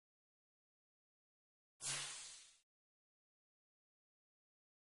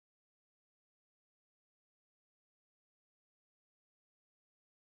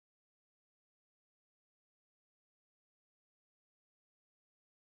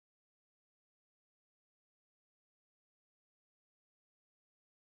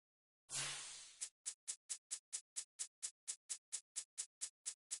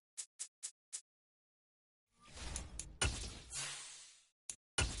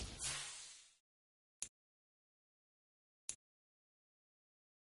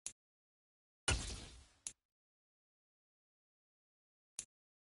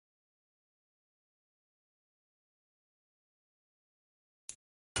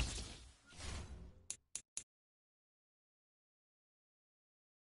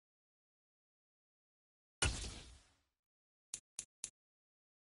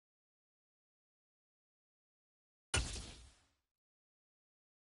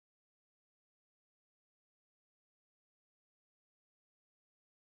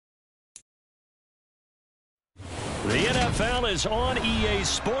NFL is on EA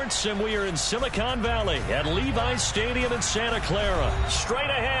Sports, and we are in Silicon Valley at Levi's Stadium in Santa Clara.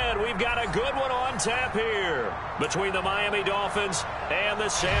 Straight ahead, we've got a good one on tap here between the Miami Dolphins and the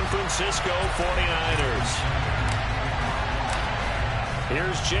San Francisco 49ers.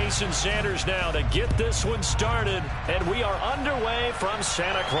 Here's Jason Sanders now to get this one started, and we are underway from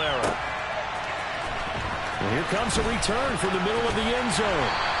Santa Clara. And here comes a return from the middle of the end zone.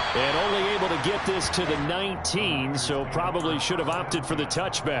 And only able to get this to the 19, so probably should have opted for the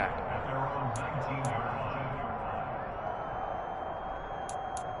touchback.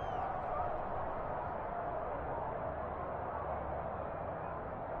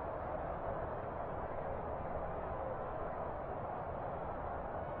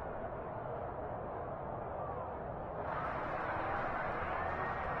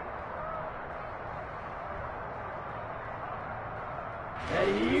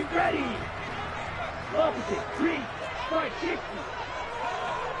 Ready. Opposite. 3, 5, 60.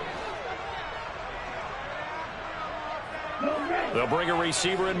 They'll bring a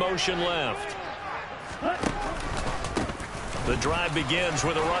receiver in motion left. The drive begins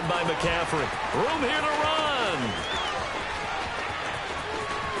with a run by McCaffrey. Room here to run.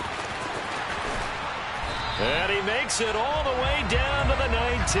 And he makes it all the way down to the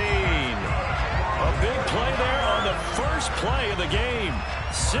 19. A big play there on the first play of the game.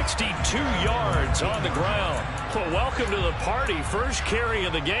 62 yards on the ground. Well, welcome to the party. First carry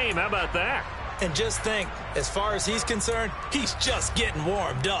of the game. How about that? And just think, as far as he's concerned, he's just getting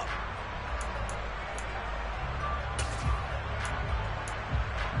warmed up.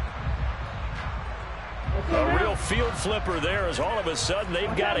 A real field flipper there as all of a sudden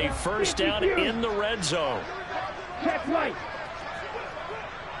they've got a first down in the red zone. Check right.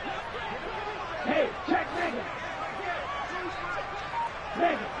 Hey, check Mega.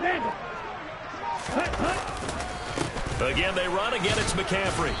 Mega. Again, they run. Again, it's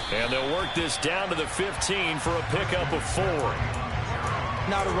McCaffrey. And they'll work this down to the 15 for a pickup of 4.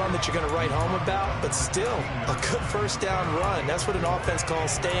 Not a run that you're going to write home about, but still a good first down run. That's what an offense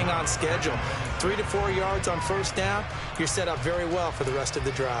calls staying on schedule. 3 to 4 yards on first down, you're set up very well for the rest of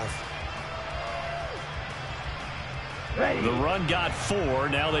the drive. The run got 4.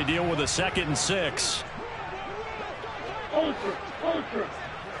 Now they deal with a 2nd and 6. Ultra.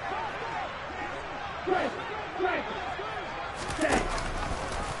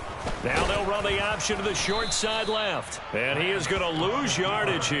 Now they'll run the option to the short side left. And he is going to lose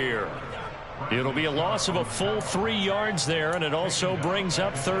yardage here. It'll be a loss of a full 3 yards there, and it also brings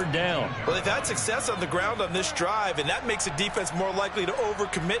up 3rd down. Well, they've had success on the ground on this drive, and that makes the defense more likely to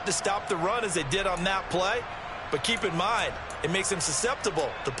overcommit to stop the run as they did on that play. But keep in mind, it makes them susceptible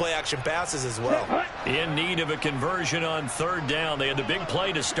to play-action passes as well. In need of a conversion on 3rd down. They had the big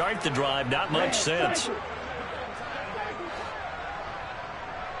play to start the drive. Not much sense.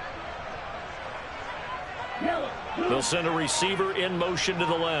 They'll send a receiver in motion to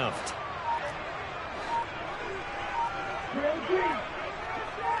the left.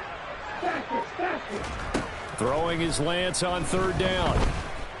 Throwing his Lance on 3rd down.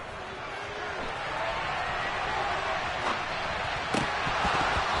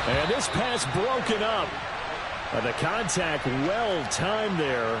 And this pass broken up. The contact well timed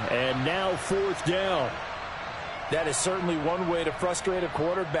there, and now 4th down. That is certainly one way to frustrate a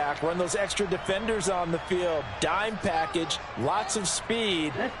quarterback. Run those extra defenders on the field. Dime package, lots of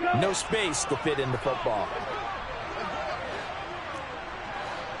speed, no space to fit in the football.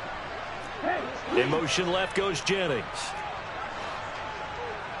 In motion left goes Jennings.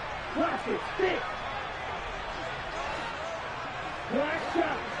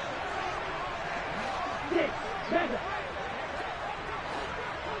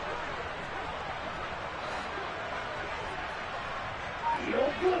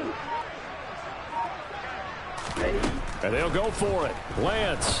 And they'll go for it.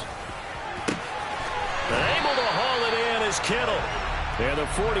 Lance. And able to haul it in is Kittle. And the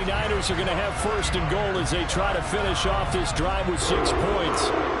 49ers are going to have 1st and goal as they try to finish off this drive with 6 points.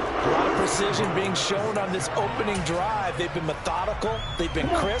 A lot of precision being shown on this opening drive. They've been methodical. They've been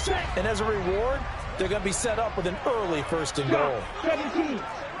crisp. And as a reward, they're going to be set up with an early 1st and goal. 17.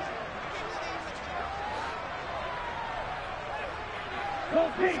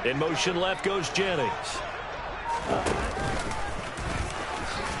 In motion left goes Jennings.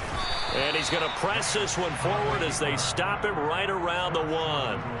 And he's going to press this one forward as they stop him right around the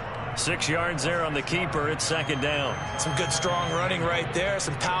 1. 6 yards there on the keeper. It's 2nd down. Some good strong running right there.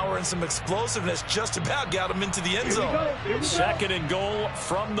 Some power and some explosiveness just about got him into the end zone. 2nd and goal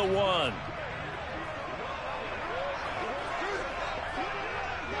from the 1.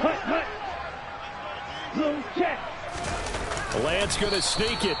 Blue check. Lance going to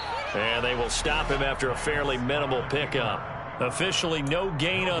sneak it. And they will stop him after a fairly minimal pickup. Officially no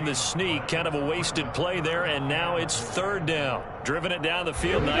gain on the sneak. Kind of a wasted play there, and now it's third down. Driven it down the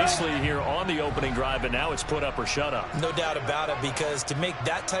field nicely here on the opening drive, but now it's put up or shut up. No doubt about it, because to make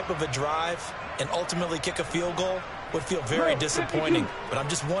that type of a drive and ultimately kick a field goal would feel very disappointing. But I'm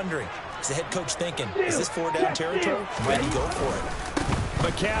just wondering, is the head coach thinking, is this four-down territory? Ready to go for it.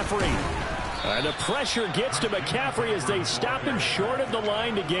 McCaffrey. And the pressure gets to McCaffrey as they stop him short of the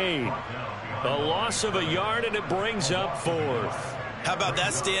line to gain. A loss of a yard, and it brings up fourth. How about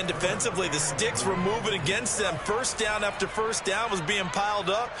that stand defensively? The sticks were moving against them. First down after first down was being piled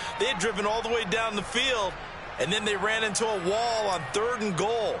up. They had driven all the way down the field, and then they ran into a wall on 3rd and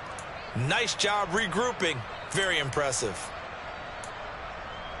goal. Nice job regrouping. Very impressive.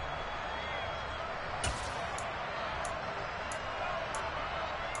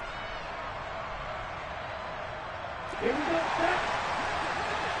 Here we go, set.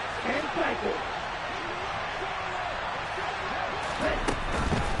 And cycle.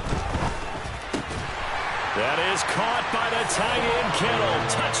 That is caught by the tight end Kittle.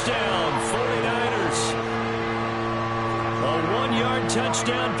 Touchdown, 49ers. A 1-yard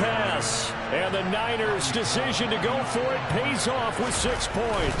touchdown pass. And the Niners' decision to go for it pays off with 6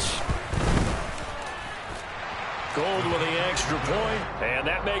 points. Gold with the extra point, and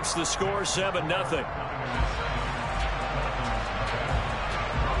that makes the score 7-0.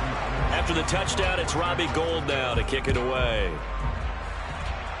 After the touchdown, it's Robbie Gould now to kick it away.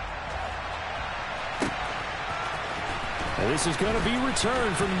 And this is going to be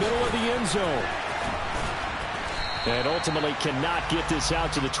returned from the middle of the end zone. And ultimately cannot get this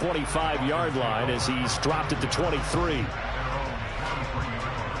out to the 25-yard line as he's dropped at the 23.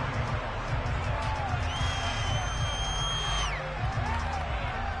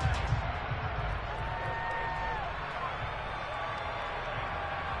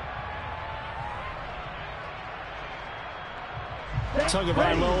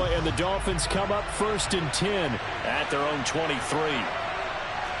 Tagovailoa and the Dolphins come up 1st and 10 at their own 23.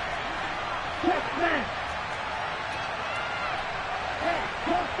 Check man. Hey,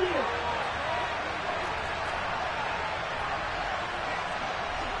 come here.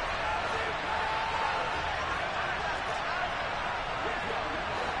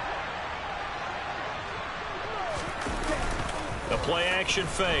 A play-action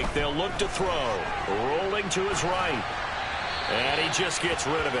fake. They'll look to throw. Rolling to his right. And he just gets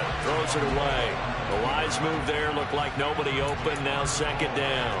rid of it. Throws it away. The wise move there. Looked like nobody open. Now 2nd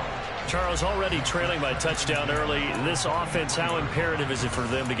down. Charles, already trailing by touchdown early. This offense, how imperative is it for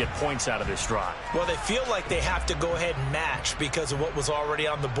them to get points out of this drive? Well, they feel like they have to go ahead and match because of what was already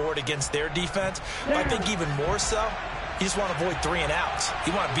on the board against their defense. But I think even more so, you just want to avoid 3 and outs.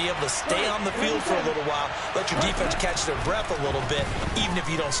 You want to be able to stay on the field for a little while, let your defense catch their breath a little bit, even if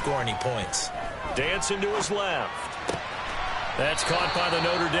you don't score any points. Dancing to his left. That's caught by the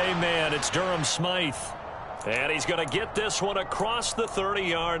Notre Dame man. It's Durham Smythe. And he's going to get this one across the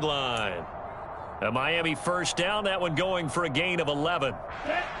 30-yard line. A Miami 1st down, that one going for a gain of 11.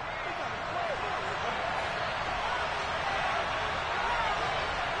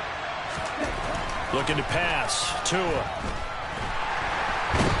 Looking to pass. Tua.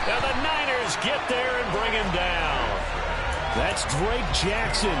 And the Niners get there and bring him down. That's Drake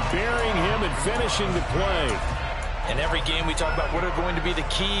Jackson burying him and finishing the play. In every game we talk about what are going to be the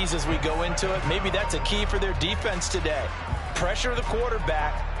keys as we go into it. Maybe that's a key for their defense today. Pressure the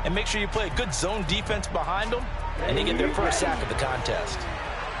quarterback and make sure you play a good zone defense behind them, and they get their first sack of the contest.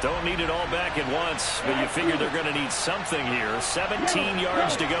 Don't need it all back at once, but you figure they're going to need something here. 17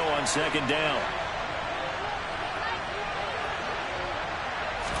 yards to go on 2nd down.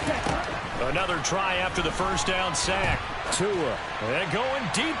 Another try after the 1st down sack. Tua, and going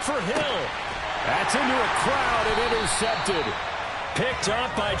deep for Hill. That's into a crowd and intercepted. Picked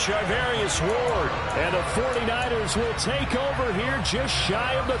up by Charvarius Ward. And the 49ers will take over here just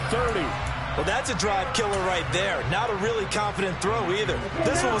shy of the 30. Well, that's a drive killer right there. Not a really confident throw either.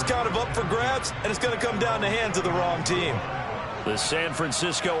 This one was kind of up for grabs, and it's going to come down the hands of the wrong team. The San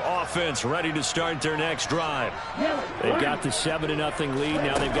Francisco offense ready to start their next drive. They've got the 7-0 lead.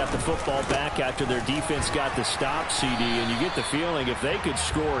 Now they've got the football back after their defense got the stop, CD. And you get the feeling if they could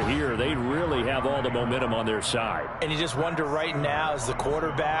score here, they'd really have all the momentum on their side. And you just wonder right now, is the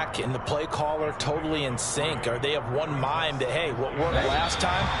quarterback and the play caller totally in sync? Are they of one mind that, hey, what worked last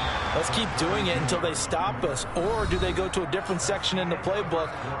time, let's keep doing it until they stop us? Or do they go to a different section in the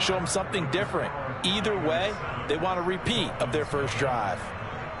playbook, show them something different? Either way, they want a repeat of their first drive.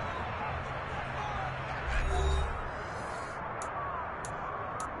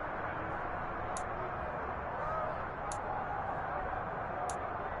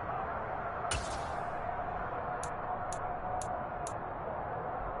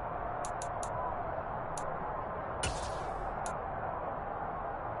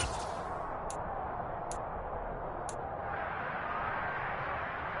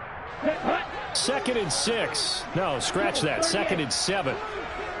 2nd and 6. No, scratch that. 2nd and 7.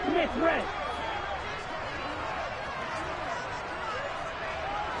 Smith red.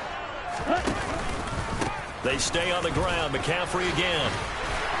 They stay on the ground. McCaffrey again.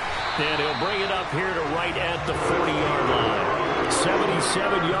 And he'll bring it up here to right at the 40-yard line.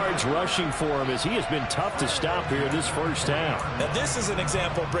 77 yards rushing for him as he has been tough to stop here this first half. Now this is an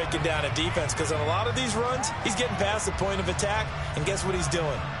example of breaking down a defense, because on a lot of these runs, he's getting past the point of attack, and guess what he's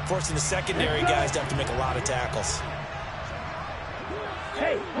doing? Forcing the secondary guys to have to make a lot of tackles.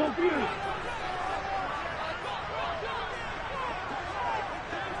 Hey, confused.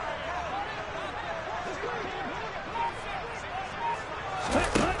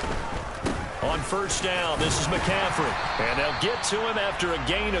 On first down, this is McCaffrey. And they'll get to him after a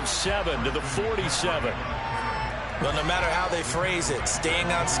gain of 7 to the 47. Well, no matter how they phrase it, staying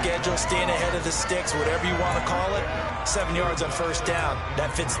on schedule, staying ahead of the sticks, whatever you want to call it, 7 yards on first down,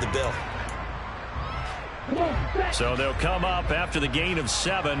 that fits the bill. So they'll come up after the gain of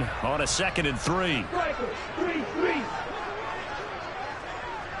 7 on a 2nd and 3. Striker, 3-3.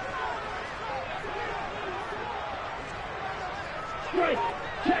 Strike,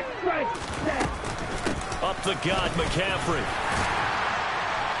 check, strike, set. Up the gut, McCaffrey.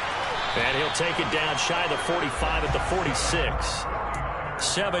 And he'll take it down shy of the 45 at the 46.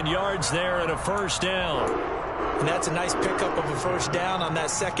 7 yards there and a first down. And that's a nice pickup of a first down on that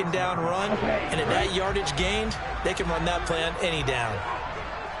 2nd down run. And at that yardage gained, they can run that play on any down.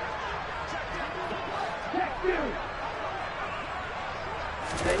 Check 2.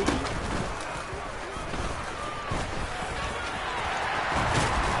 Ready.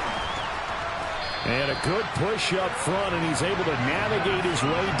 And a good push up front, and he's able to navigate his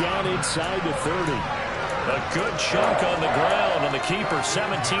way down inside the 30. A good chunk on the ground, and the keeper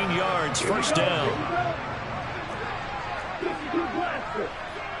 17 yards, first down.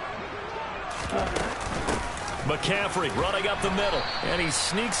 McCaffrey running up the middle, and he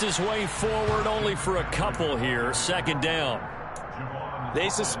sneaks his way forward only for a couple here, 2nd down. They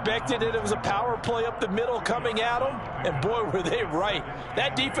suspected it was a power play up the middle coming at them, and boy, were they right.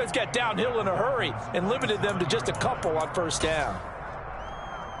 That defense got downhill in a hurry and limited them to just a couple on first down.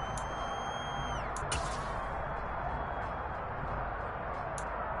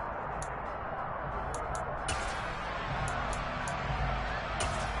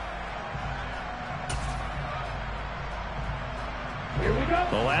 Here we go.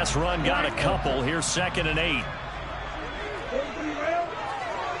 The last run got a couple. Here's 2nd and 8.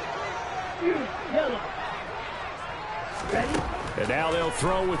 Yellow. Ready? And now they'll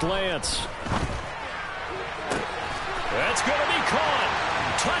throw with Lance. That's going to be caught.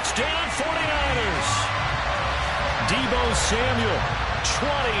 Touchdown 49ers. Deebo Samuel,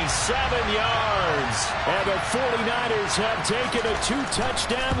 27 yards. And the 49ers have taken a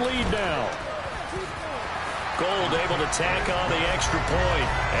 2-touchdown lead now. Gold able to tack on the extra point,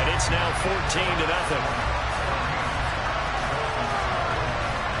 and it's now 14-0.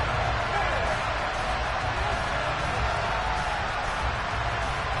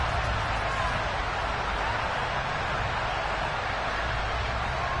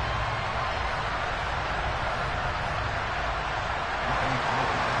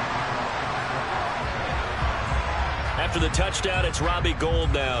 After the touchdown, it's Robbie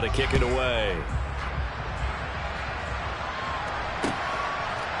Gould now to kick it away.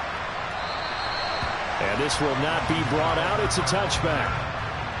 And this will not be brought out. It's a touchback.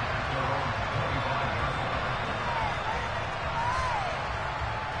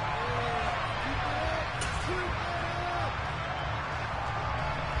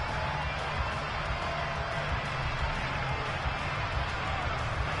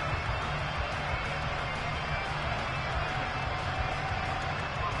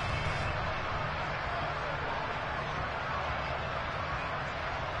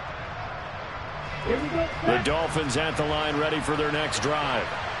 The Dolphins at the line ready for their next drive.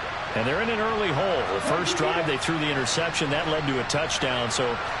 And they're in an early hole. The first drive, they threw the interception. That led to a touchdown,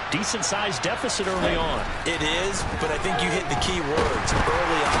 so decent-sized deficit early on. It is, but I think you hit the key words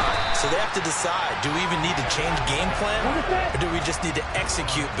early on. So they have to decide, do we even need to change game plan, or do we just need to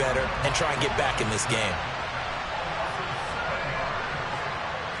execute better and try and get back in this game?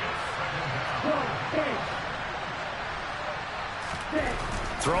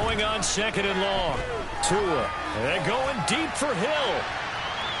 Throwing on 2nd and long. Tua. And going deep for Hill.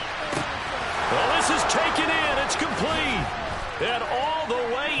 Well, this is taken in. It's complete. And all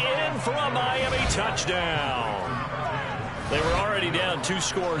the way in for a Miami touchdown. They were already down 2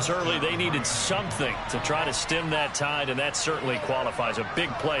 scores early. They needed something to try to stem that tide, and that certainly qualifies. A big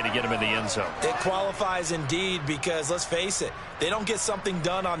play to get them in the end zone. It qualifies indeed because, let's face it, they don't get something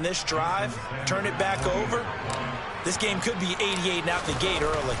done on this drive, turn it back over. This game could be 88 and out the gate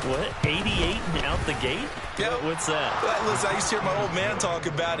early. What? 88 and out the gate? Yeah. What's that? Well, listen, I used to hear my old man talk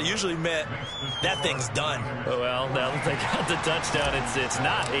about it. Usually meant that thing's done. Well, now that they got the touchdown, it's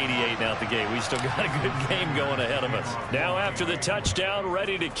not 88 and out the gate. We still got a good game going ahead of us. Now after the touchdown,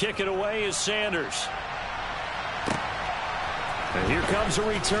 ready to kick it away is Sanders. And here comes a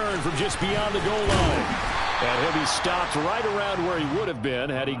return from just beyond the goal line. And he'll be stopped right around where he would have been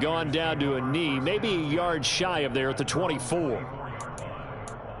had he gone down to a knee, maybe a yard shy of there at the 24.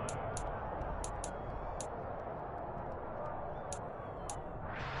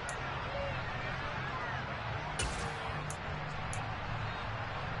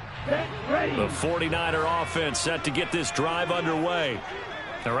 The 49er offense set to get this drive underway.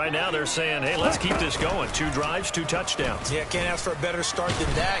 And right now they're saying, hey, let's keep this going. 2 drives, 2 touchdowns. Yeah, can't ask for a better start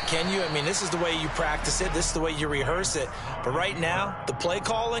than that, can you? I mean, this is the way you practice it. This is the way you rehearse it. But right now, the play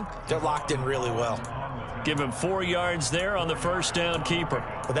calling, they're locked in really well. Give him 4 yards there on the first down keeper.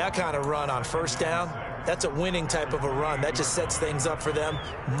 With that kind of run on first down, that's a winning type of a run. That just sets things up for them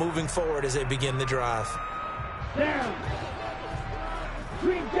moving forward as they begin the drive. Down.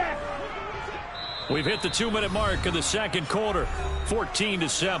 Green Jack. We've hit the 2-minute mark of the second quarter.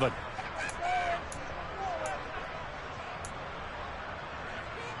 14-7.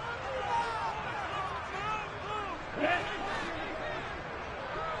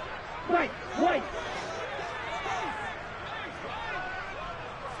 Right. Right.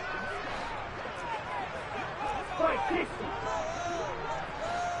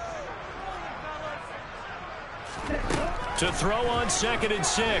 To throw on 2nd and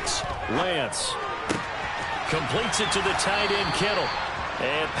 6. Lance completes it to the tight end, Kittle.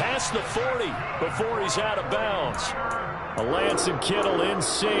 And past the 40 before he's out of bounds. Lance and Kittle in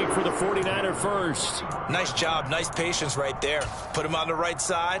sync for the 49er first. Nice job, nice patience right there. Put him on the right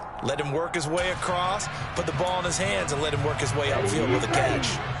side, let him work his way across, put the ball in his hands, and let him work his way upfield with a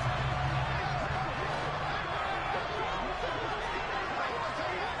catch.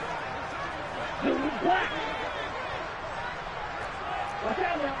 Watch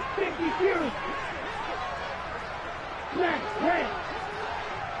out now. 52.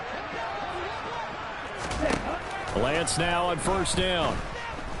 Lance now on first down.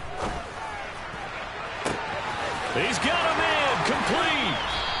 He's got a man complete.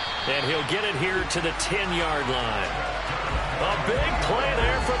 And he'll get it here to the 10-yard line. A big play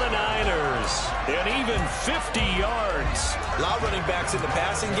there for the Niners. And even 50 yards. A lot of running backs in the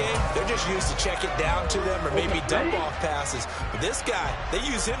passing game, they're just used to check it down to them or maybe dump off passes. But this guy, they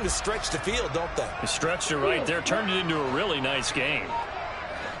use him to stretch the field, don't they? He stretched it right there, turned it into a really nice game.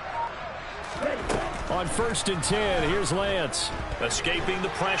 On 1st and 10, here's Lance. Escaping the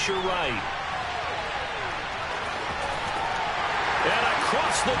pressure right. And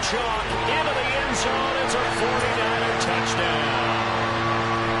across the chalk, into the end zone, it's a 49er touchdown.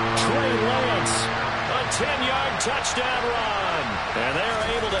 Trey Lance, a 10-yard touchdown run. And they're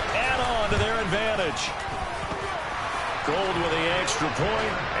able to add on to their advantage. Gold with the extra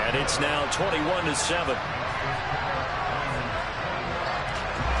point, and it's now 21-7.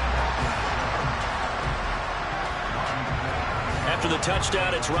 After the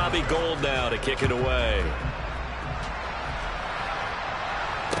touchdown, it's Robbie Gould now to kick it away.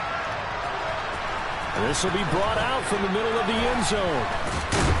 This will be brought out from the middle of the end zone.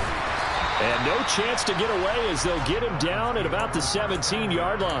 And no chance to get away as they'll get him down at about the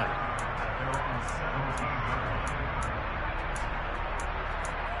 17-yard line.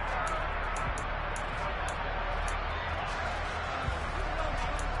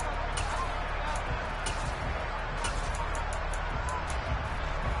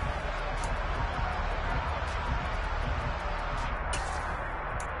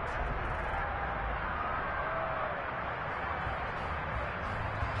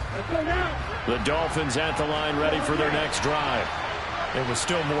 The Dolphins at the line ready for their next drive. It was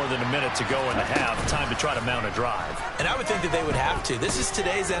still more than a minute to go in the half. Time to try to mount a drive. And I would think that they would have to. This is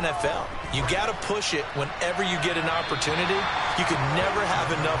today's NFL. You got to push it whenever you get an opportunity. You could never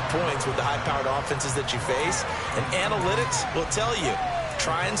have enough points with the high-powered offenses that you face. And analytics will tell you,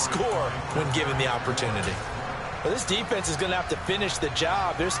 try and score when given the opportunity. Well, this defense is going to have to finish the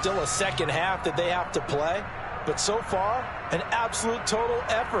job. There's still a second half that they have to play. But so far, an absolute total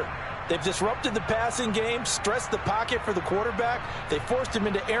effort. They've disrupted the passing game, stressed the pocket for the quarterback. They forced him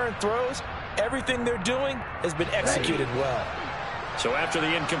into errant throws. Everything they're doing has been executed well. So after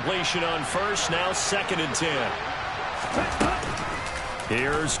the incompletion on first, now 2nd and 10.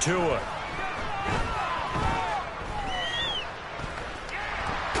 Here's Tua.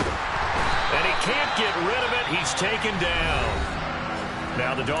 And he can't get rid of it. He's taken down.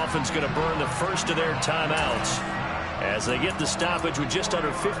 Now the Dolphins going to burn the first of their timeouts as they get the stoppage with just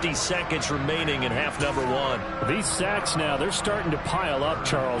under 50 seconds remaining in half number one. These sacks now, they're starting to pile up,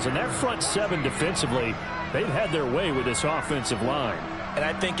 Charles, and that front seven defensively, they've had their way with this offensive line. And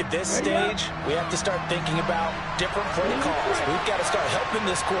I think at this stage, we have to start thinking about different play calls. We've got to start helping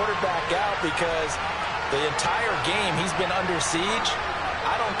this quarterback out because the entire game he's been under siege.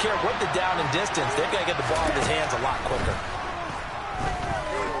 I don't care what the down and distance, they've got to get the ball in his hands a lot quicker.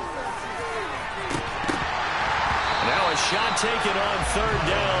 Now a shot taken on third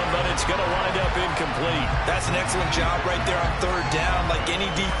down, but it's going to wind up incomplete. That's an excellent job right there on third down. Like any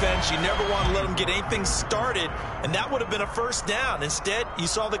defense, you never want to let them get anything started, and that would have been a first down. Instead, you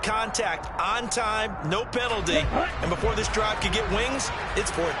saw the contact on time, no penalty, and before this drive could get wings,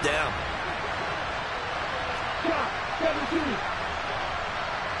 it's fourth down. Shot 17.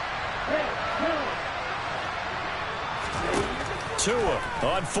 Tua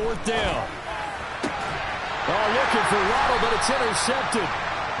on fourth down. Oh, looking for Waddle, but it's intercepted.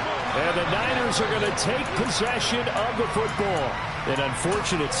 And the Niners are going to take possession of the football. An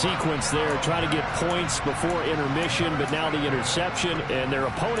unfortunate sequence there, trying to get points before intermission, but now the interception, and their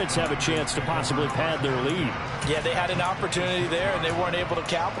opponents have a chance to possibly pad their lead. Yeah, they had an opportunity there, and they weren't able to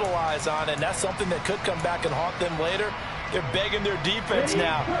capitalize on it, and that's something that could come back and haunt them later. They're begging their defense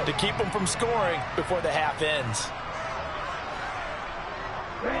now to keep them from scoring before the half ends.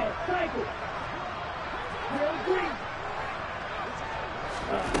 Red cycle.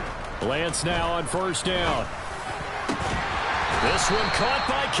 Lance now on first down. This one caught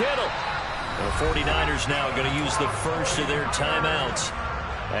by Kittle. The 49ers now going to use the first of their timeouts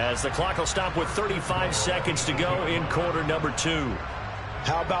as the clock will stop with 35 seconds to go in quarter number two.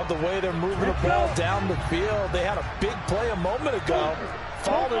 How about the way they're moving the ball down the field? They had a big play a moment ago,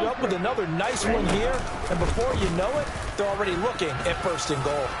 followed it up with another nice one here, and before you know it, they're already looking at first and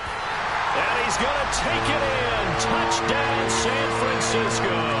goal. And he's going to take it in. Touchdown, San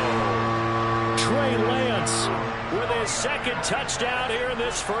Francisco. Trey Lance with his second touchdown here in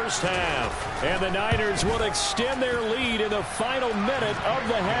this first half. And the Niners will extend their lead in the final minute of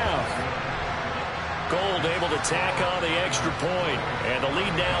the half. Gold able to tack on the extra point, and the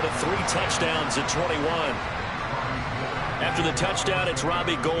lead now to 3 touchdowns at 21. After the touchdown, it's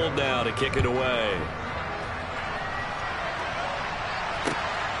Robbie Gould now to kick it away.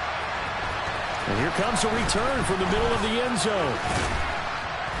 And here comes a return from the middle of the end zone.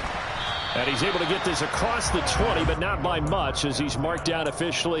 And he's able to get this across the 20, but not by much, as he's marked down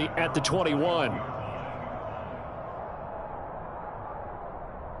officially at the 21.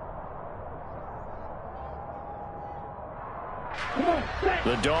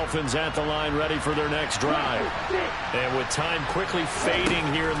 The Dolphins at the line, ready for their next drive. And with time quickly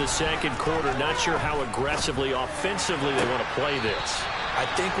fading here in the second quarter, not sure how aggressively, offensively they want to play this. I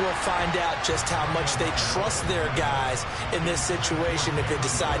think we'll find out just how much they trust their guys in this situation if they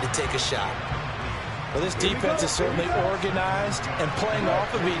decide to take a shot. Well, this defense is certainly organized and playing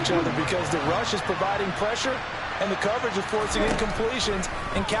off of each other because the rush is providing pressure and the coverage is forcing incompletions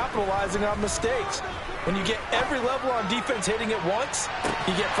and capitalizing on mistakes. When you get every level on defense hitting at once,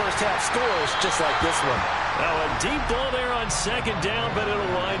 you get first-half scores just like this one. Now a deep ball there on second down, but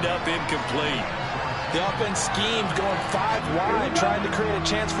it'll wind up incomplete. The offense schemed going 5 wide, trying to create a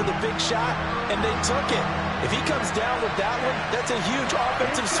chance for the big shot, and they took it. If he comes down with that one, that's a huge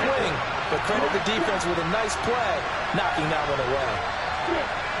offensive swing. But credit the defense with a nice play, knocking that one away.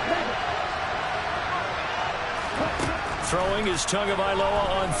 Throwing is Tagovailoa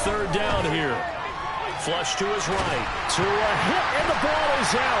on third down here. Flush to his right. To a hit, and the ball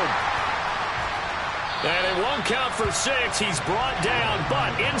is out. And it won't count for 6. He's brought down,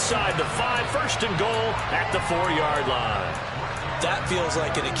 but inside the 5, first and goal at the 4-yard line. That feels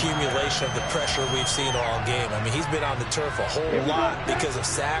like an accumulation of the pressure we've seen all game. I mean, he's been on the turf a whole lot because of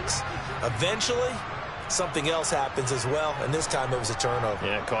sacks. Eventually, something else happens as well, and this time it was a turnover.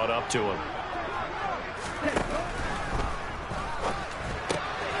 Yeah, caught up to him.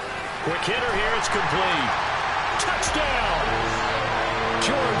 Quick hitter here, it's complete. Touchdown!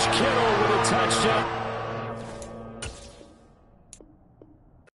 George Kittle with a touchdown.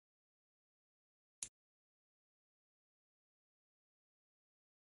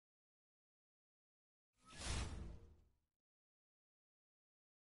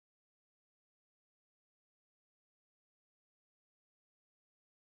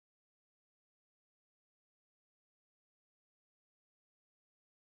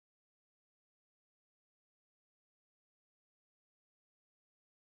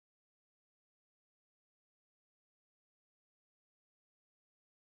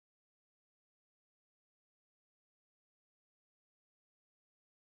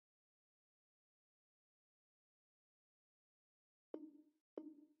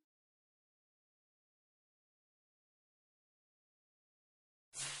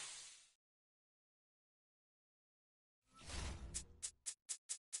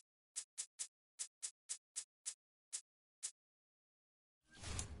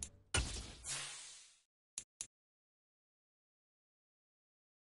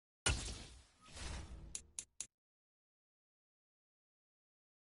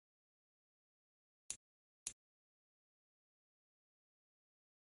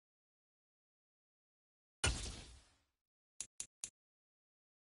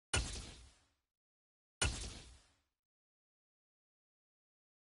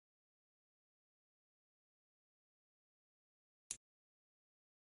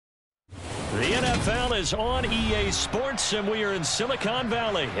 NFL is on EA Sports, and we are in Silicon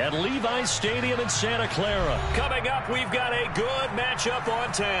Valley at Levi's Stadium in Santa Clara. Coming up, we've got a good matchup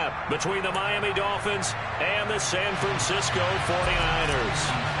on tap between the Miami Dolphins and the San Francisco 49ers.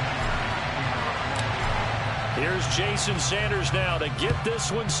 Here's Jason Sanders now to get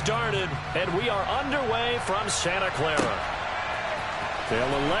this one started, and we are underway from Santa Clara.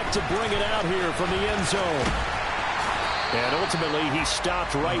 They'll elect to bring it out here from the end zone. And ultimately, he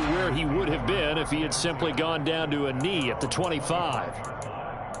stopped right where he would have been if he had simply gone down to a knee at the 25.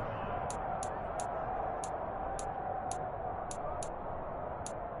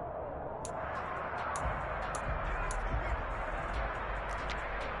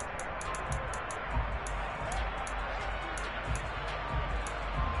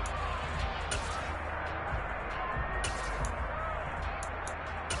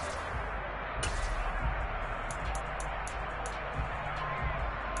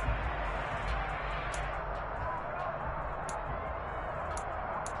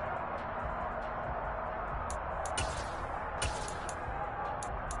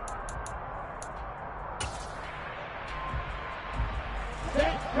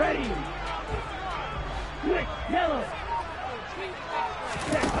 Ready. Quick, yellow.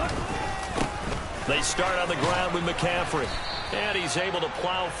 They start on the ground with McCaffrey. And he's able to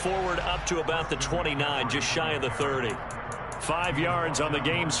plow forward up to about the 29, just shy of the 30. 5 yards on the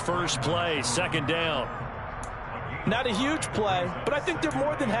game's first play, second down. Not a huge play, but I think they're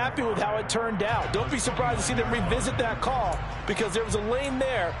more than happy with how it turned out. Don't be surprised to see them revisit that call because there was a lane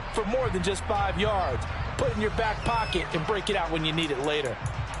there for more than just 5 yards. Put it in your back pocket and break it out when you need it later.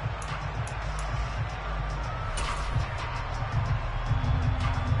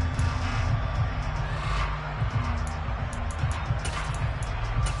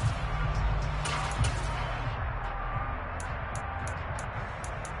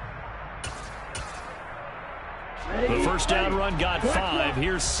 The first down run got 5.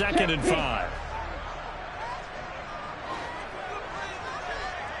 Here's second and 5.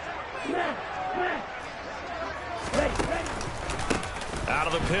 Out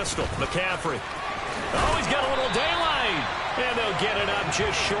of the pistol, McCaffrey. Oh, he's got a little daylight. And they'll get it up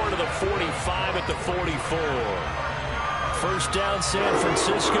just short of the 45 at the 44. First down, San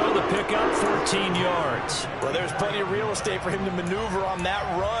Francisco. The pickup, 14 yards. Well, there's plenty of real estate for him to maneuver on that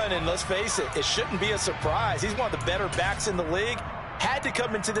run. And let's face it, it shouldn't be a surprise. He's one of the better backs in the league. Had to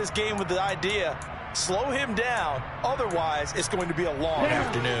come into this game with the idea, slow him down. Otherwise, it's going to be a long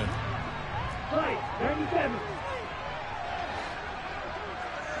afternoon. Right, 97.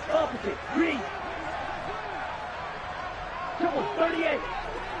 Opposite, green. Triple, 38.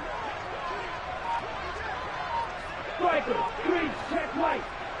 Striker, green, check right.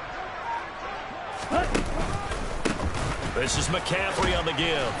 This is McCaffrey on the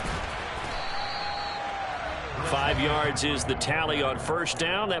give. 5 yards is the tally on first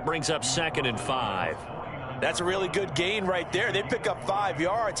down. That brings up second and 5. That's a really good gain right there. They pick up 5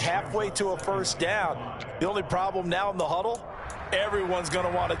 yards halfway to a first down. The only problem now in the huddle, everyone's going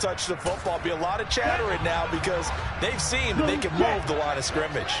to want to touch the football. Be a lot of chattering now because they've seen that they can move the line of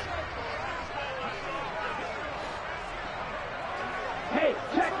scrimmage. Hey,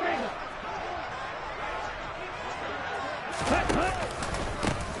 check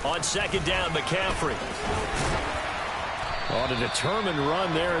On second down, McCaffrey. On a determined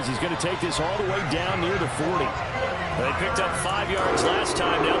run there as he's going to take this all the way down near the 40. They picked up 5 yards last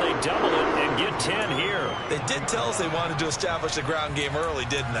time. Now they double it and get 10 here. They did tell us they wanted to establish the ground game early,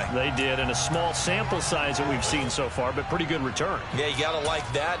 didn't they? They did, and a small sample size that we've seen so far, but pretty good return. Yeah, you got to like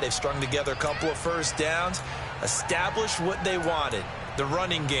that. They've strung together a couple of first downs, established what they wanted, the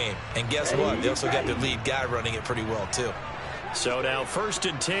running game. And guess what? They also got their lead guy running it pretty well, too. So now first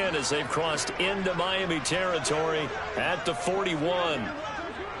and 10 as they've crossed into Miami territory at the 41.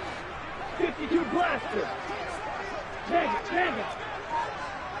 52 blaster. Tag it.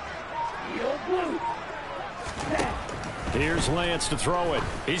 Yo, blue. Here's Lance to throw it.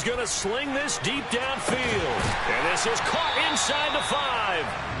 He's going to sling this deep downfield. And this is caught inside the 5.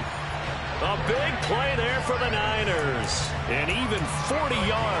 A big play there for the Niners. And even 40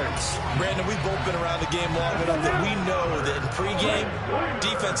 yards. Brandon, we've both been around the game long enough that we know that in pregame,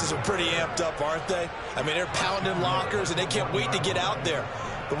 defenses are pretty amped up, aren't they? I mean, they're pounding lockers, and they can't wait to get out there.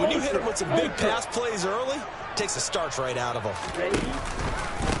 But when you hit them with some big pass plays early, it takes the starch right out of them.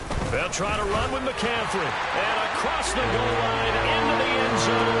 They'll try to run with McCaffrey. And across the goal line into the end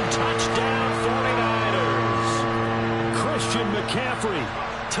zone. Touchdown 49ers. Christian McCaffrey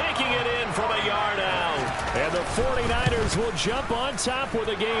taking it in from a yard out. And the 49ers will jump on top with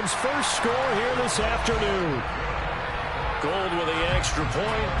the game's first score here this afternoon. Gold with the extra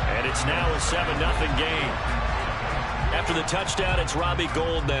point, and it's now a 7-0 game. After the touchdown, it's Robbie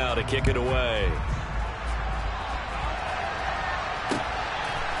Gould now to kick it away.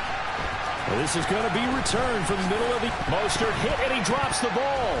 Well, this is going to be returned from the middle of the... Mostert hit, and he drops the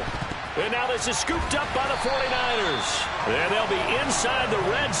ball. And now this is scooped up by the 49ers. And they'll be inside the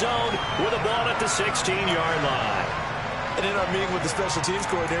red zone with a ball at the 16-yard line. And in our meeting with the special teams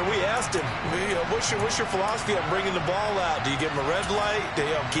coordinator, we asked him, what's your philosophy on bringing the ball out? Do you give him a red light? Do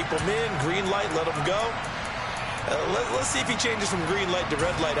you keep him in? Green light, let him go? Let's see if he changes from green light to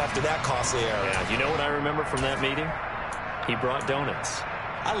red light after that costly error. Yeah, do you know what I remember from that meeting? He brought donuts.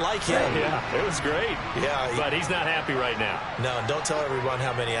 I like him. Yeah, it was great. Yeah, but he's not happy right now. No, don't tell everyone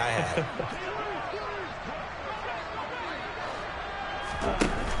how many I had.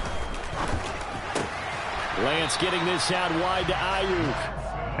 Lance getting this out wide to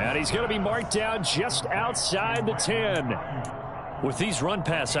Ayuk. And he's going to be marked down just outside the 10. With these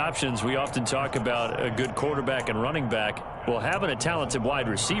run-pass options, we often talk about a good quarterback and running back. Well, having a talented wide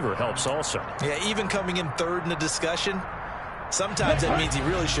receiver helps also. Yeah, even coming in third in the discussion, sometimes that means he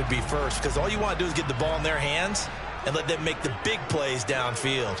really should be first, because all you want to do is get the ball in their hands and let them make the big plays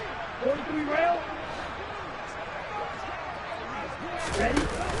downfield. 43 rail. Ready?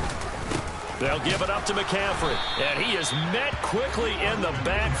 They'll give it up to McCaffrey, and he is met quickly in the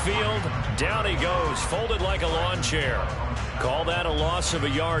backfield. Down he goes, folded like a lawn chair. Call that a loss of a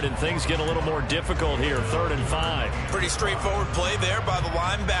yard, and things get a little more difficult here, 3rd and 5. Pretty straightforward play there by the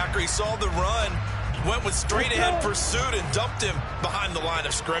linebacker. He saw the run, went with straight-ahead pursuit, and dumped him behind the line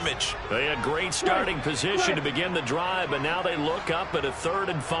of scrimmage. They had great starting position to begin the drive, but now they look up at a 3rd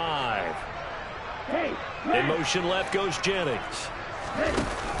and 5. In motion left goes Jennings.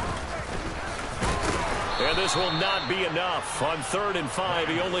 And this will not be enough. On 3rd and 5,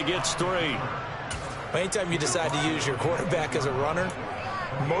 he only gets 3. Anytime you decide to use your quarterback as a runner,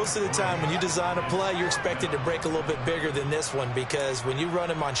 most of the time when you design a play, you're expected to break a little bit bigger than this one, because when you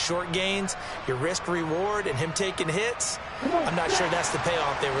run him on short gains, your risk-reward and him taking hits, I'm not sure that's the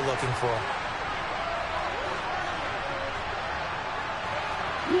payoff they were looking for.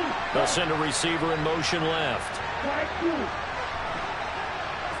 They'll send a receiver in motion left.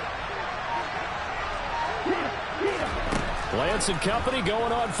 Lance and company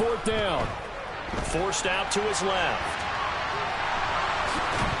going on 4th down. Forced out to his left.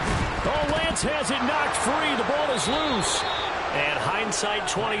 Oh, Lance has it knocked free. The ball is loose. And hindsight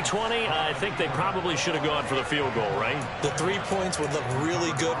 2020, I think they probably should have gone for the field goal, right? The 3 points would look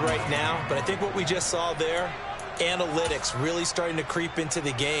really good right now, but I think what we just saw there, analytics really starting to creep into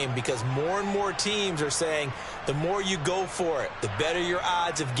the game, because more and more teams are saying the more you go for it, the better your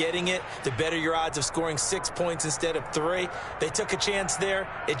odds of getting it, the better your odds of scoring 6 points instead of 3. They took a chance there.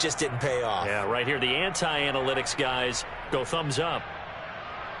 It just didn't pay off. Yeah, right here, the anti-analytics guys go thumbs up.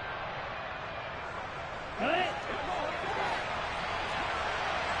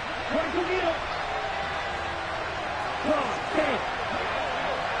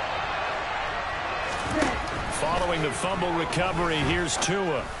 Following the fumble recovery, here's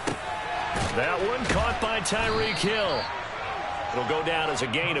Tua. That one caught by Tyreek Hill. It'll go down as a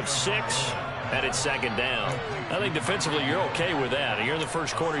gain of 6, and it's 2nd down. I think defensively you're okay with that. Here in the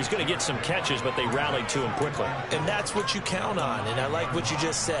first quarter, he's going to get some catches, but they rallied to him quickly. And that's what you count on, and I like what you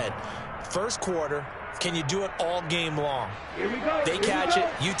just said. First quarter, can you do it all game long? They catch it,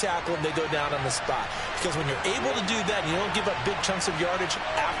 you tackle them, they go down on the spot. Because when you're able to do that, and you don't give up big chunks of yardage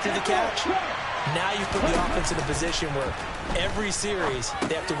after the catch, now you put the offense in a position where every series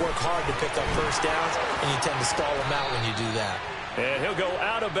they have to work hard to pick up first downs, and you tend to stall them out when you do that. And he'll go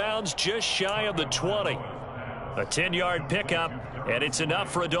out of bounds just shy of the 20. A 10-yard pickup, and it's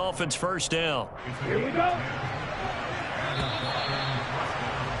enough for a Dolphins first down. Here we go.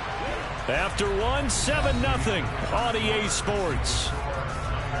 After 1, 7-0 on EA Sports.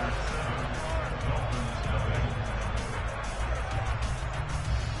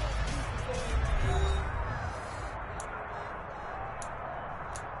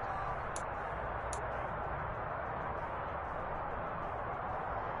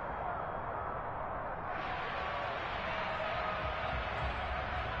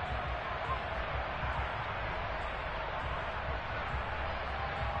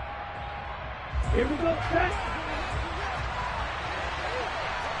 Here we go, set.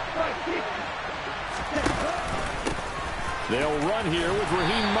 They'll run here with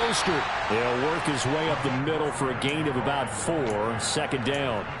Raheem Mostert. He'll work his way up the middle for a gain of about 4, 2nd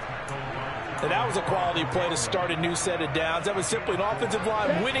down. And that was a quality play to start a new set of downs. That was simply an offensive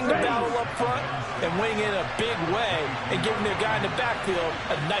line winning the battle up front and winning in a big way and giving their guy in the backfield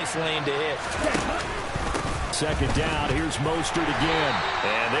a nice lane to hit. Second down, here's Mostert again.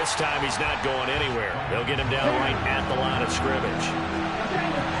 And this time he's not going anywhere. They'll get him down right at the line of scrimmage.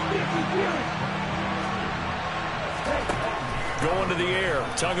 Going to the air,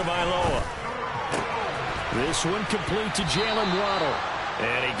 Tagovailoa. This one complete to Jalen Waddle.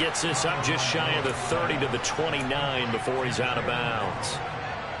 And he gets this up just shy of the 30 to the 29 before he's out of bounds.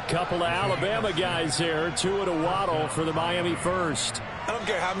 Couple of Alabama guys there, Tua to Waddle for the Miami first. I don't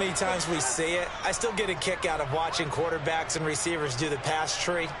care how many times we see it. I still get a kick out of watching quarterbacks and receivers do the pass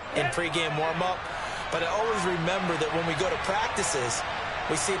tree in pregame warm-up. But I always remember that when we go to practices,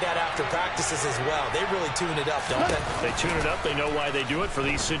 we see that after practices as well. They really tune it up, don't they? They tune it up. They know why they do it for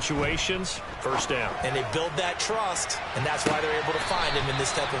these situations. First down. And they build that trust, and that's why they're able to find him in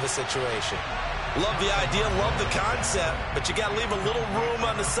this type of a situation. Love the idea, love the concept, but you got to leave a little room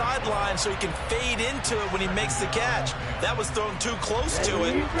on the sideline so he can fade into it when he makes the catch. That was thrown too close to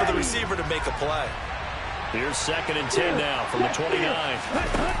it for the receiver to make a play. Here's 2nd and 10 now from the 29.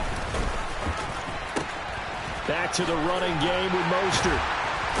 Back to the running game with Mostert.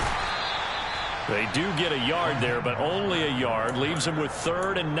 They do get a yard there, but only a yard. Leaves them with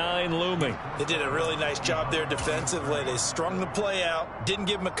 3rd and 9 looming. They did a really nice job there defensively. They strung the play out, didn't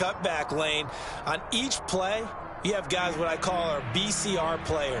give him a cutback lane. On each play, you have guys what I call our BCR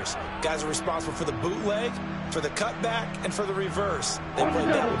players. Guys are responsible for the bootleg, for the cutback, and for the reverse. They played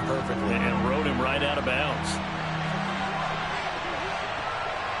that one perfectly. And rode him right out of bounds.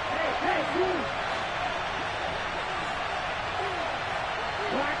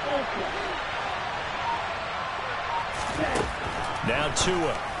 Now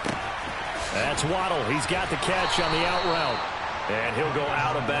Tua. That's Waddle. He's got the catch on the out route. And he'll go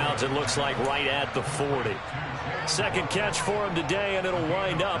out of bounds, it looks like, right at the 40. Second catch for him today, and it'll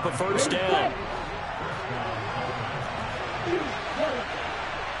wind up a first down.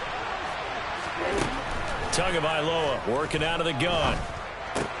 Tagovailoa working out of the gun.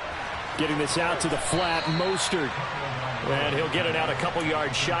 Getting this out to the flat, Mostert. And he'll get it out a couple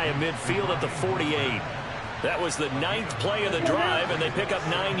yards shy of midfield at the 48. That was the 9th play of the drive, and they pick up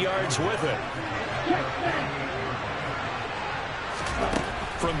 9 yards with it.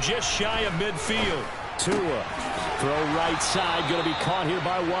 From just shy of midfield. Tua, throw right side, going to be caught here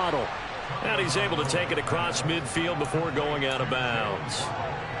by Waddle. And he's able to take it across midfield before going out of bounds.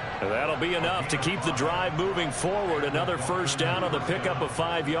 And that'll be enough to keep the drive moving forward. Another first down on the pickup of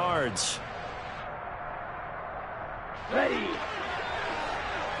 5 yards. Ready.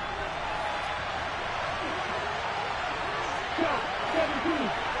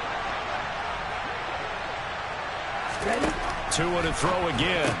 Tua to throw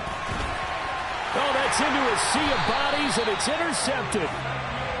again. Oh, that's into a sea of bodies, and it's intercepted.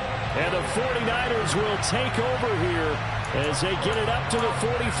 And the 49ers will take over here as they get it up to the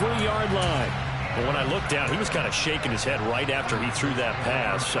 43-yard line. But when I looked down, he was kind of shaking his head right after he threw that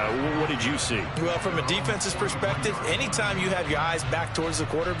pass. What did you see? Well, from a defense's perspective, anytime you have your eyes back towards the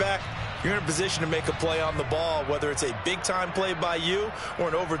quarterback, you're in a position to make a play on the ball, whether it's a big-time play by you or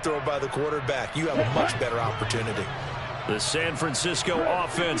an overthrow by the quarterback. You have a much better opportunity. The San Francisco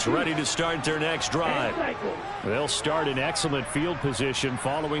offense ready to start their next drive. They'll start in excellent field position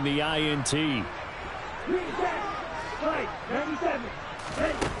following the INT.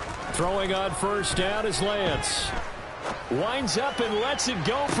 Throwing on first down is Lance. Winds up and lets it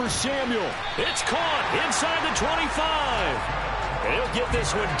go for Samuel. It's caught inside the 25. And he'll get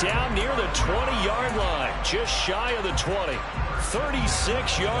this one down near the 20-yard line, just shy of the 20.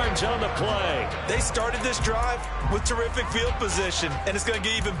 36 yards on the play. They started this drive with terrific field position, and it's going to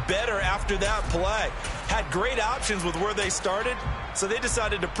get even better after that play. Had great options with where they started, so they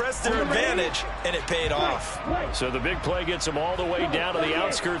decided to press their advantage, and it paid off. So the big play gets them all the way down to the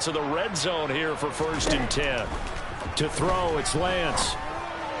outskirts of the red zone here for 1st and 10. To throw, it's Lance.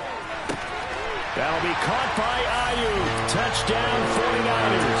 That'll be caught by Ayuk. Touchdown,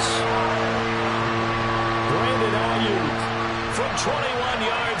 49ers. Brandon Ayuk from 21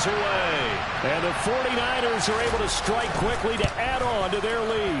 yards away. And the 49ers are able to strike quickly to add on to their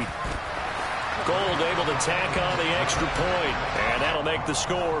lead. Gold able to tack on the extra point. And that'll make the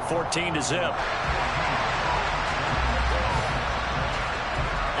score 14-0.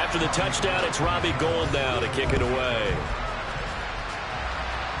 After the touchdown, it's Robbie Gould now to kick it away.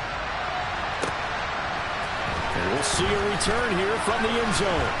 And we'll see a return here from the end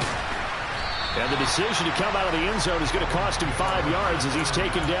zone. And the decision to come out of the end zone is going to cost him 5 yards as he's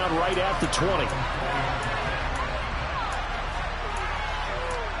taken down right at the 20.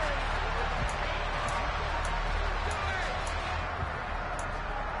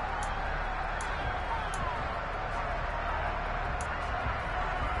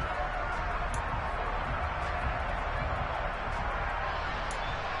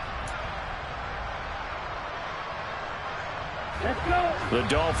 Let's go. The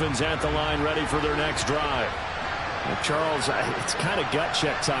Dolphins at the line ready for their next drive. Well, Charles, it's kind of gut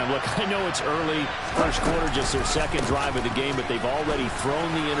check time. Look, I know it's early, first quarter, just their second drive of the game, but they've already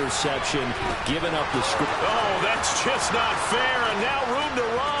thrown the interception, given up the script. Oh, that's just not fair, and now room to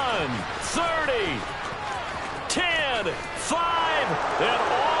run. 30, 10, 5, and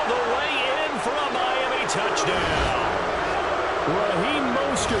all the way in for a Miami touchdown. Raheem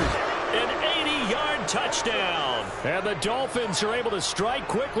Mostert, an 80-yard touchdown. And the Dolphins are able to strike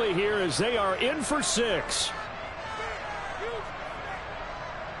quickly here as they are in for 6.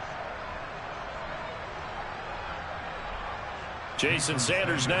 Jason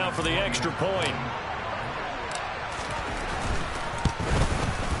Sanders now for the extra point.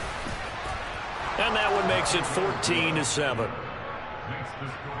 And that one makes it 14-7.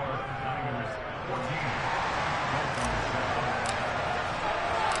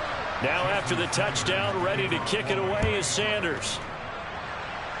 Now after the touchdown, ready to kick it away is Sanders.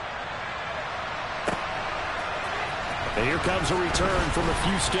 And here comes a return from a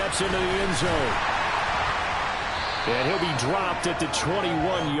few steps into the end zone. And he'll be dropped at the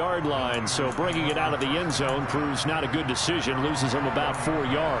 21-yard line, so bringing it out of the end zone proves not a good decision, loses him about 4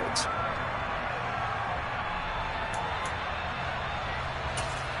 yards.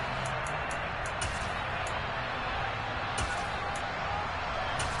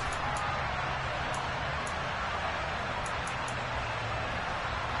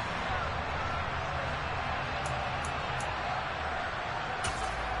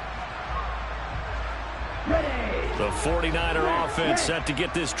 The 49er offense set to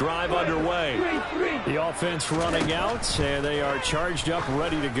get this drive underway. The offense running out, and they are charged up,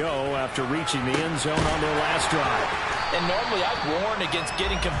 ready to go after reaching the end zone on their last drive. And normally I'd warn against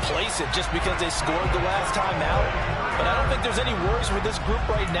getting complacent just because they scored the last time out. But I don't think there's any worries with this group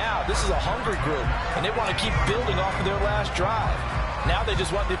right now. This is a hungry group, and they want to keep building off of their last drive. Now they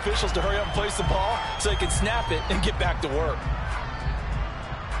just want the officials to hurry up and place the ball so they can snap it and get back to work.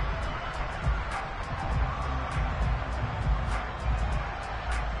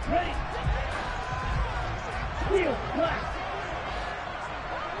 Ready. Steel, black.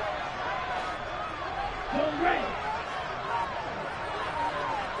 Go ready.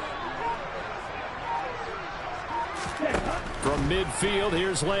 From midfield,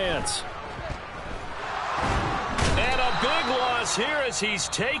 here's Lance. And a big loss here as he's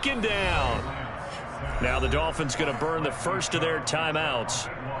taken down. Now the Dolphins going to burn the first of their timeouts.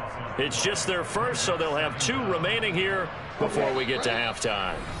 It's just their first, so they'll have 2 remaining here before we get to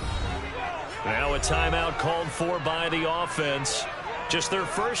halftime. Now a timeout called for by the offense. Just their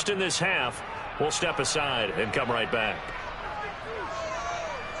first in this half. We'll step aside and come right back.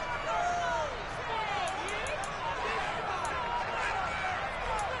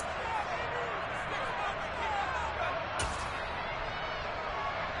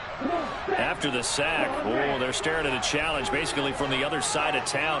 After the sack, oh, they're staring at a challenge basically from the other side of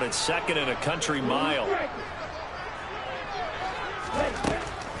town. It's 2nd and a country mile.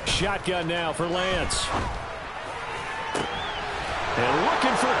 Shotgun now for Lance. And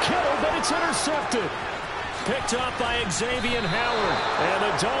looking for Kittle, but it's intercepted. Picked up by Xavier Howard. And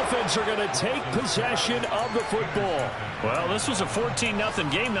the Dolphins are going to take possession of the football. Well, this was a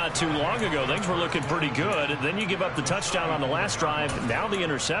 14-0 game not too long ago. Things were looking pretty good. Then you give up the touchdown on the last drive. Now the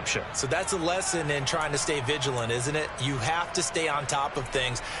interception. So that's a lesson in trying to stay vigilant, isn't it? You have to stay on top of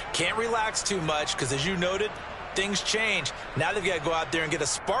things. Can't relax too much because, as you noted, things change. Now they've got to go out there and get a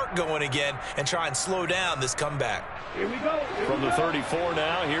spark going again and try and slow down this comeback. Here we go. From the 34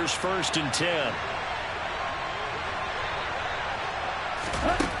 now, here's 1st and 10.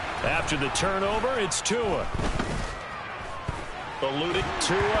 After the turnover, it's Tua. Alluded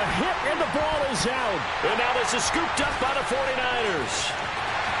to a hit, and the ball is out. And now this is scooped up by the 49ers.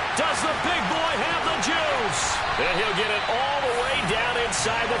 Does the big boy have the juice? And he'll get it all the way down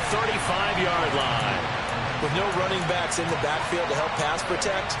inside the 35-yard line. With no running backs in the backfield to help pass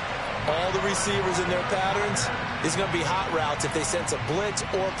protect, all the receivers in their patterns, it's going to be hot routes. If they sense a blitz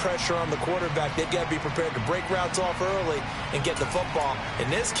or pressure on the quarterback, they've got to be prepared to break routes off early and get the football. In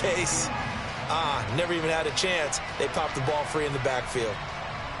this case, never even had a chance. They popped the ball free in the backfield.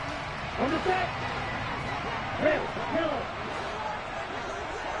 On the back. Red, yellow.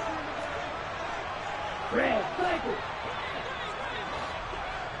 Red, cycle.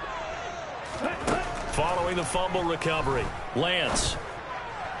 Following the fumble recovery, Lance.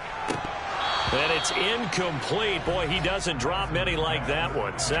 And it's incomplete. Boy, he doesn't drop many like that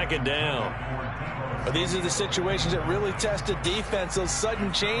one. 2nd down. But these are the situations that really test a defense, those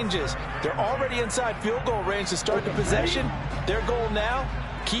sudden changes. They're already inside field goal range to start the possession. Their goal now,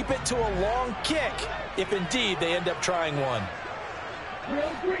 keep it to a long kick, if indeed they end up trying one.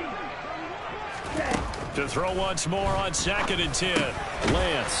 Real green. Set. To throw once more on 2nd and 10.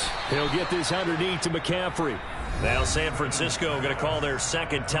 Lance, he'll get this underneath to McCaffrey. Now San Francisco going to call their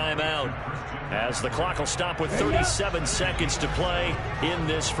second timeout as the clock will stop with 37 seconds to play in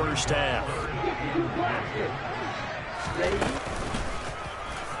this first half.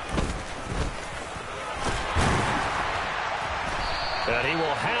 And he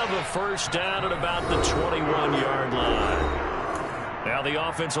will have a first down at about the 21-yard line. Now the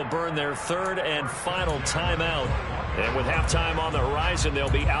offense will burn their third and final timeout. And with halftime on the horizon, they'll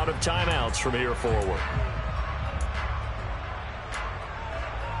be out of timeouts from here forward.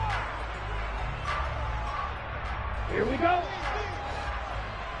 Here we go.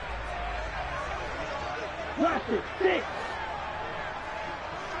 Watch it. 6.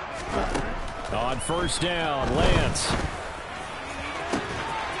 On first down, Lance.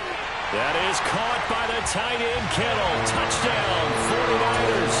 That is caught by the tight end, Kittle. Touchdown,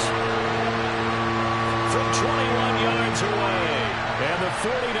 49ers. From 21 yards away. And the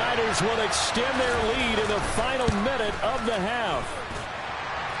 49ers will extend their lead in the final minute of the half.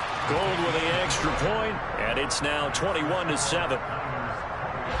 Gold with the extra point, and it's now 21-7.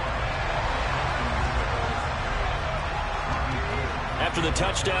 After the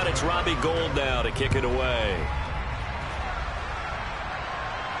touchdown, it's Robbie Gould now to kick it away.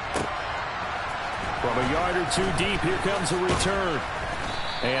 From a yard or two deep, here comes a return.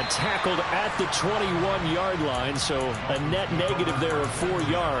 And tackled at the 21-yard line, so a net negative there of 4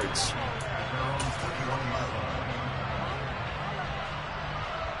 yards.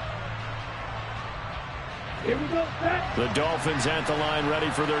 Here we go. Set. The Dolphins at the line ready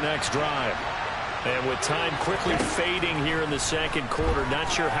for their next drive. And with time quickly fading here in the second quarter,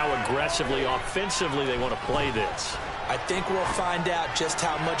 not sure how aggressively, offensively they want to play this. I think we'll find out just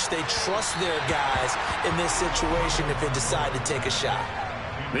how much they trust their guys in this situation if they decide to take a shot.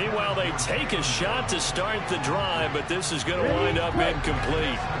 Meanwhile, they take a shot to start the drive, but this is going to wind up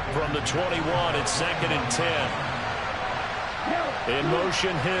incomplete. From the 21, it's 2nd and 10. In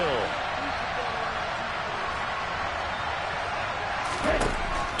motion, Hill.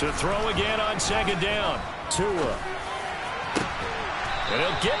 To throw again on 2nd down. Tua. And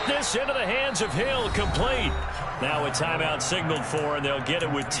he'll get this into the hands of Hill, complete. Now a timeout signaled for, and they'll get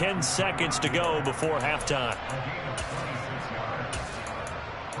it with 10 seconds to go before halftime.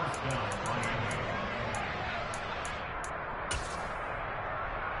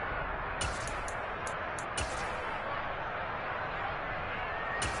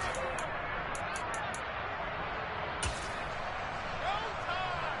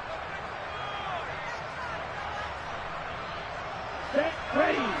 Set.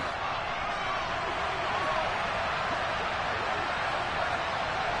 Ready.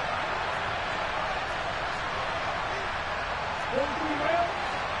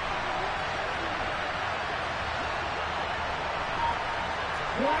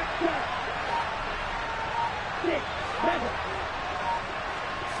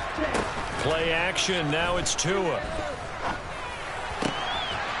 Play action. Now it's Tua.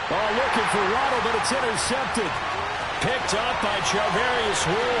 Oh, looking for Waddle, but it's intercepted. Picked up by Charvarius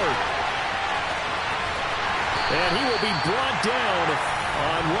Ward. And he will be brought down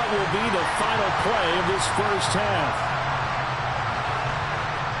on what will be the final play of this first half.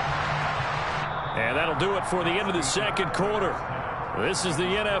 And that'll do it for the end of the second quarter. This is the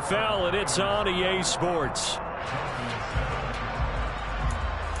NFL, and it's on EA Sports.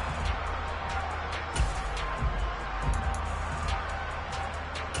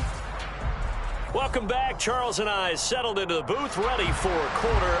 Welcome back. Charles and I settled into the booth, ready for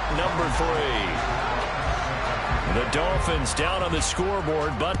quarter number 3. The Dolphins down on the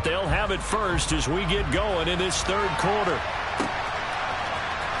scoreboard, but they'll have it first as we get going in this third quarter.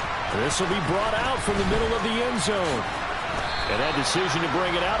 This will be brought out from the middle of the end zone. And that decision to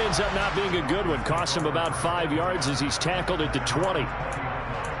bring it out ends up not being a good one. Costs him about 5 yards as he's tackled at the 20.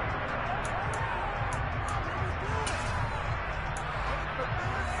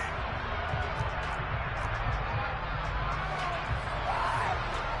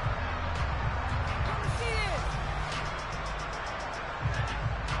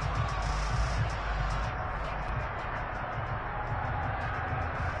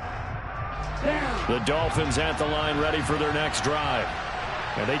 The Dolphins at the line ready for their next drive.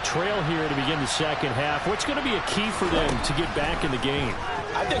 And they trail here to begin the second half. What's going to be a key for them to get back in the game?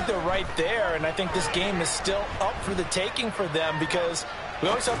 I think they're right there, and I think this game is still up for the taking for them because we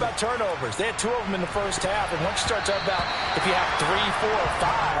always talk about turnovers. They had 2 of them in the first half, and once you start talking about if you have 3, 4, or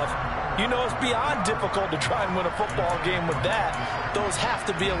 5, you know it's beyond difficult to try and win a football game with that. Those have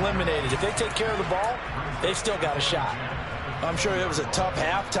to be eliminated. If they take care of the ball, they've still got a shot. I'm sure it was a tough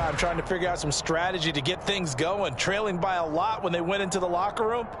halftime trying to figure out some strategy to get things going, trailing by a lot when they went into the locker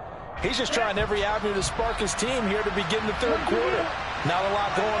room. He's just trying every avenue to spark his team here to begin the third quarter. Not a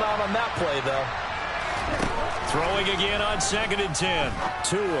lot going on that play, though. Throwing again on 2nd and 10.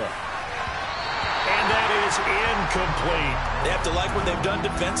 Tua. And that is incomplete. They have to like what they've done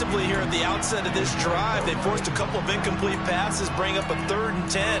defensively here at the outset of this drive. They forced a couple of incomplete passes, bring up a 3rd and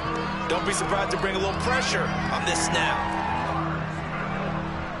 10. Don't be surprised to bring a little pressure on this snap.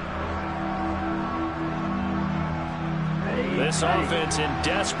 This offense in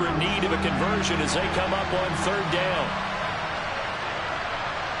desperate need of a conversion as they come up on 3rd down.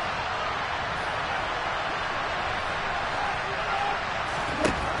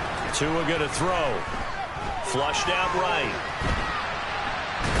 Tua going to throw. Flushed out right.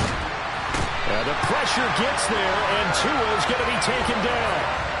 And the pressure gets there, and Tua's going to be taken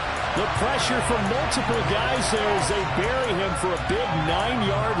down. The pressure from multiple guys there as they bury him for a big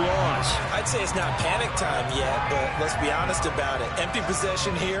 9-yard loss. I'd say it's not panic time yet, but let's be honest about it. Empty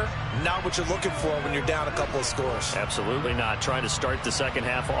possession here, not what you're looking for when you're down a couple of scores. Absolutely not. Trying to start the second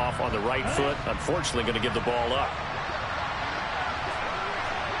half off on the right foot. Unfortunately, going to give the ball up.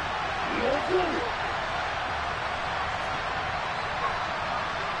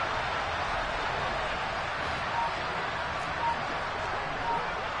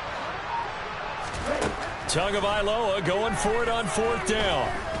 Tagovailoa going for it on 4th down.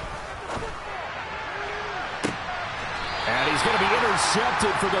 And he's going to be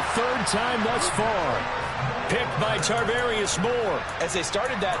intercepted for the 3rd time thus far. Picked by Tarvarius Moore. As they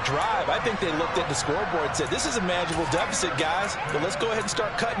started that drive, I think they looked at the scoreboard and said, this is a manageable deficit, guys, but let's go ahead and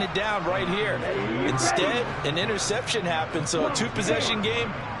start cutting it down right here. Instead, an interception happened, so a 2-possession game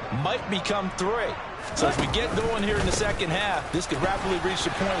might become 3. So as we get going here in the second half, this could rapidly reach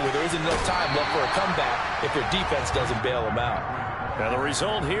the point where there isn't enough time left for a comeback if their defense doesn't bail them out. And the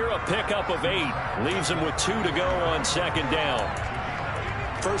result here, a pickup of 8. Leaves them with 2 to go on 2nd down.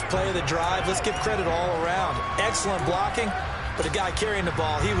 First play of the drive, let's give credit all around. Excellent blocking, but the guy carrying the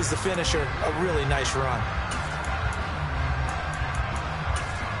ball, he was the finisher. A really nice run.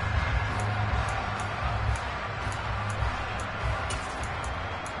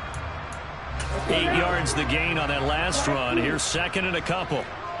 Eight yards the gain on that last run. Here's 2nd and a couple.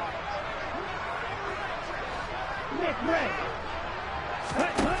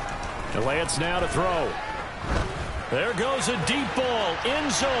 Lance now to throw. There goes a deep ball,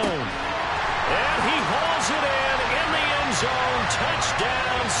 end zone. And he hauls it in the end zone.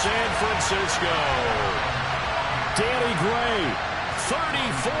 Touchdown, San Francisco. Danny Gray,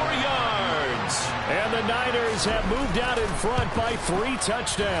 34 yards. And the Niners have moved out in front by 3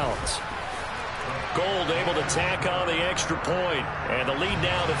 touchdowns. Gold able to tack on the extra point. And the lead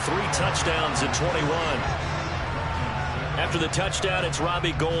now to 3 touchdowns at 21. After the touchdown, it's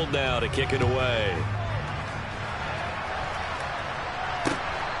Robbie Gould now to kick it away.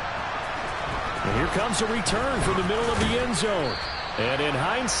 And here comes a return from the middle of the end zone. And in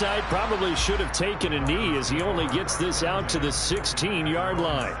hindsight, probably should have taken a knee as he only gets this out to the 16-yard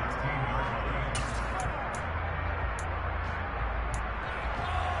line.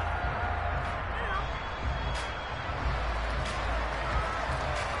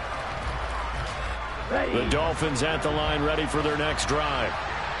 The Dolphins at the line ready for their next drive.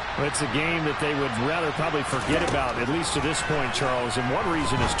 Well, it's a game that they would rather probably forget about, at least to this point, Charles. And one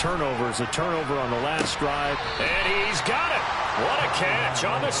reason is turnovers. A turnover on the last drive. And he's got it. What a catch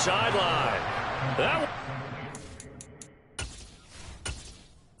on the sideline. That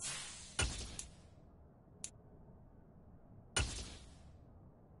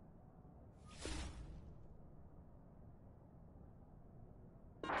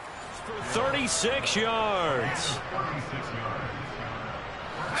for 36 yards.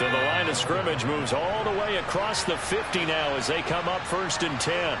 So the line of scrimmage moves all the way across the 50 now as they come up 1st and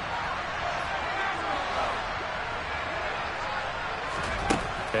 10.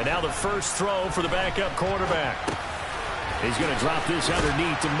 And now the first throw for the backup quarterback. He's going to drop this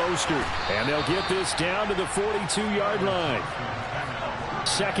underneath to Mostert. And they'll get this down to the 42-yard line.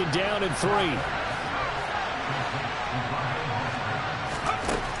 2nd down and 3.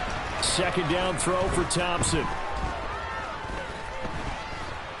 2nd down throw for Thompson.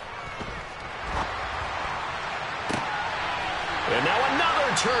 And now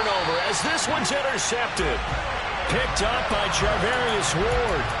another turnover as this one's intercepted. Picked up by Charvarius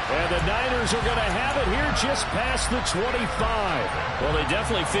Ward. And the Niners are going to have it here just past the 25. Well, they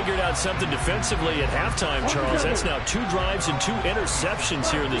definitely figured out something defensively at halftime, Charles. That's now 2 drives and 2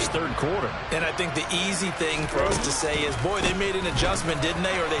 interceptions here in this third quarter. And I think the easy thing for us to say is, boy, they made an adjustment, didn't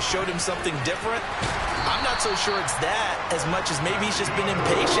they? Or they showed him something different. I'm not so sure it's that as much as maybe he's just been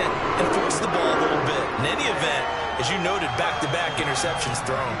impatient and forced the ball a little bit. In any event, as you noted, back-to-back interceptions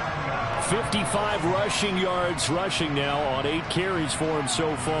thrown. 55 rushing yards rushing now on 8 carries for him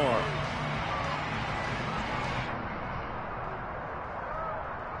so far.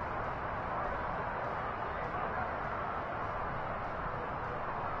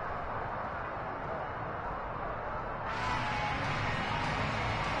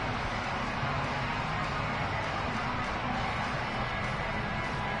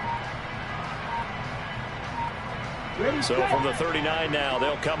 So from the 39 now,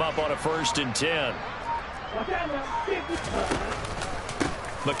 they'll come up on a 1st and 10.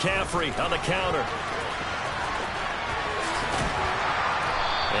 McCaffrey on the counter.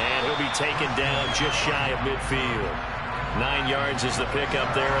 And he'll be taken down just shy of midfield. 9 yards is the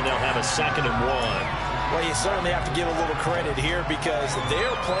pickup there, and they'll have a 2nd and 1. Well, you certainly have to give a little credit here because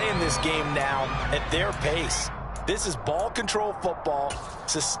they're playing this game now at their pace. This is ball control football,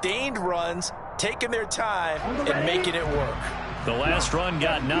 sustained runs, taking their time and making it work. The last run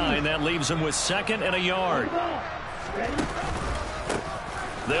got 9. That leaves them with 2nd and a yard.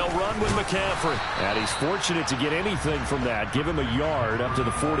 They'll run with McCaffrey. And he's fortunate to get anything from that. Give him a yard up to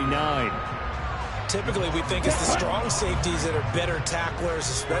the 49. Typically, we think it's the strong safeties that are better tacklers,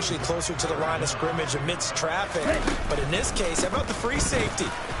 especially closer to the line of scrimmage amidst traffic. But in this case, how about the free safety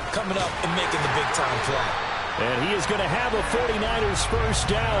coming up and making the big-time play? And he is going to have a 49ers first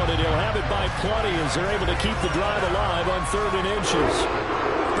down, and he'll have it by plenty as they're able to keep the drive alive on 3rd and inches.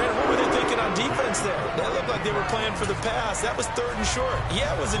 Brandon, what were they thinking on defense there? That looked like they were playing for the pass. That was 3rd and short.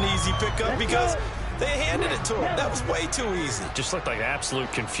 Yeah, it was an easy pickup because they handed it to him. That was way too easy. Just looked like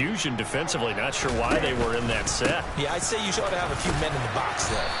absolute confusion defensively. Not sure why they were in that set. Yeah, I'd say you ought to have a few men in the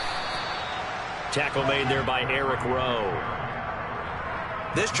box there. Tackle made there by Eric Rowe.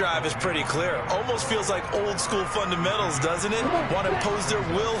 This drive is pretty clear. Almost feels like old school fundamentals, doesn't it? Want to impose their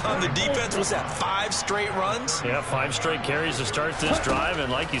will on the defense. Was that 5 straight runs? Yeah, 5 straight carries to start this drive.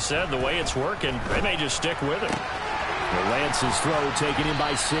 And like you said, the way it's working, they may just stick with it. Lance's throw taken in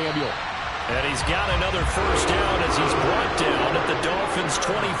by Samuel. And he's got another first down as he's brought down at the Dolphins'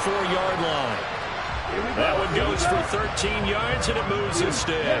 24-yard line. That one goes for 13 yards, and it moves his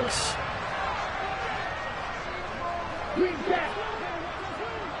sticks.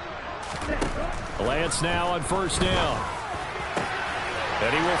 Lance now on 1st down.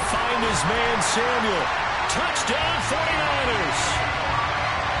 And he will find his man, Samuel. Touchdown, 49ers.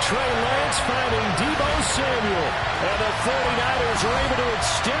 Trey Lance finding Deebo Samuel. And the 49ers are able to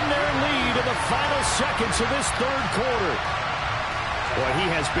extend their lead in the final seconds of this third quarter. Boy,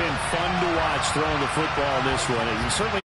 he has been fun to watch throwing the football in this one. And he certainly